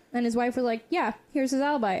alibi? And his wife was like, yeah, here's his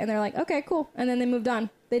alibi. And they're like, okay, cool. And then they moved on.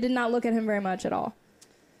 They did not look at him very much at all.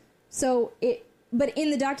 But in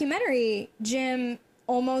the documentary, Jim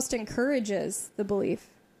almost encourages the belief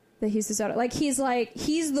that he's the Zodiac. Like, he's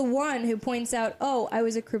the one who points out, oh, I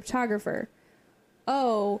was a cryptographer.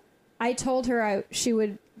 Oh, I told her she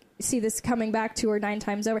would see this coming back to her 9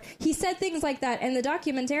 times over. He said things like that. And the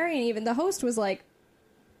documentarian, even the host, was like,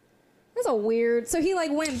 that's a weird. So he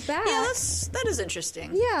went back. Yeah, that is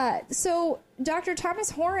interesting. Yeah. So Dr.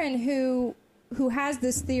 Thomas Horan, who has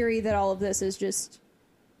this theory that all of this is just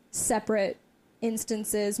separate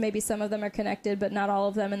instances, maybe some of them are connected, but not all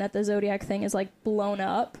of them, and that the Zodiac thing is blown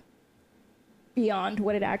up beyond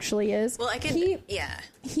what it actually is. Well,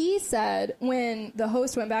 He said when the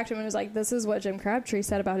host went back to him and was like, "This is what Jim Crabtree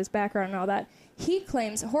said about his background and all that."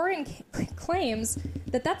 Horan claims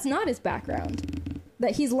that that's not his background.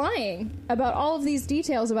 That he's lying about all of these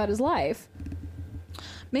details about his life.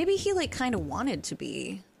 Maybe he kind of wanted to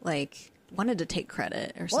be wanted to take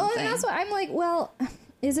credit or something. Well, and that's what I'm like. Well,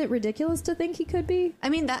 is it ridiculous to think he could be? I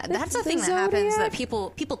mean, that's a thing that happens, that people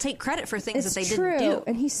take credit for things that they didn't do.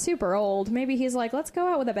 And he's super old. Maybe he's like, let's go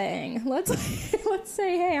out with a bang. Let's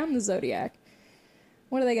say, hey, I'm the Zodiac.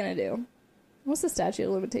 What are they gonna do? What's the statute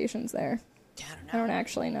of limitations there? I don't know. I don't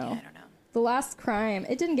actually know. Yeah, I don't know. The last crime,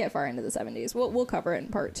 it didn't get far into the 70s. We'll cover it in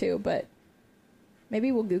part 2, but maybe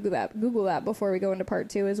we'll Google that before we go into part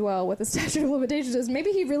 2 as well, what the statute of limitations is.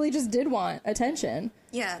 Maybe he really just did want attention.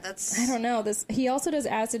 Yeah, that's... I don't know. He also does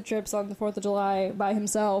acid trips on the 4th of July by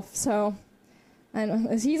himself, so... I don't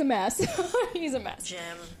know. He's a mess. He's a mess. Jim.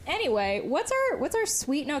 Anyway, what's our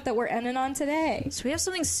sweet note that we're ending on today? So we have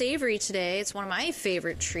something savory today. It's one of my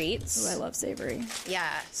favorite treats. Ooh, I love savory.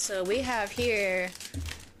 Yeah, so we have here...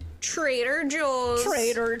 Trader Joe's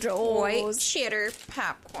white cheddar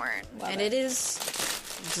popcorn. And it is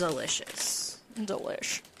delicious.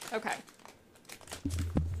 Delish. Okay.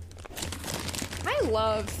 I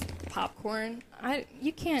love popcorn.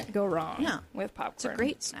 You can't go wrong with popcorn. It's a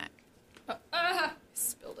great snack.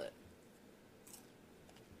 Spilled it.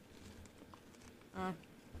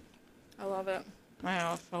 I love it. I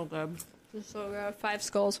know, it's so good. It's so good. 5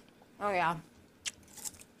 skulls. Oh, yeah.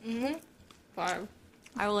 5.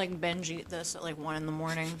 I will binge eat this at 1 in the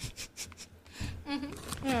morning.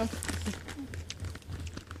 Yeah.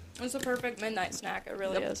 It's a perfect midnight snack. It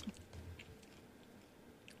really is.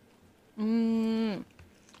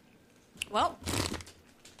 Well,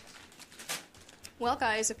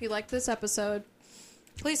 guys, if you liked this episode,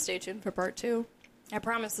 please stay tuned for part 2. I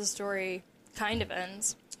promise the story kind of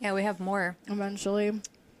ends. Yeah, we have more. Eventually.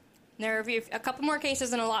 There are a couple more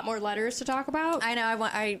cases and a lot more letters to talk about. I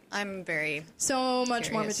know. I'm very so much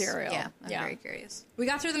curious. more material. Yeah, I'm very curious. We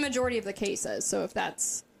got through the majority of the cases, so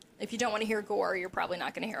if you don't want to hear gore, you're probably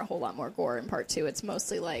not going to hear a whole lot more gore in part 2. It's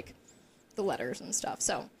mostly the letters and stuff.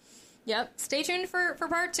 So, yep. Stay tuned for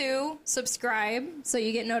part 2. Subscribe so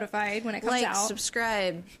you get notified when it comes out.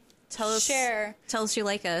 Subscribe. Tell us. Share. Tell us you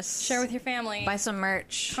like us. Share with your family. Buy some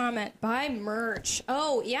merch. Comment. Buy merch.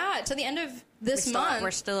 Oh, yeah. To the end of this month.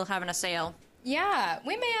 We're still having a sale. Yeah.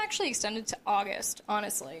 We may actually extend it to August,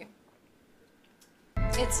 honestly.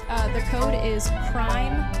 It's the code is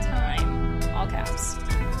Crime Time, all caps.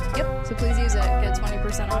 Yep. So please use it. Get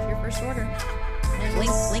 20% off your first order. And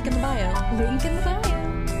link in the bio. Link in the bio.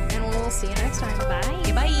 And we'll see you next time.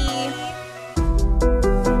 Bye. Bye.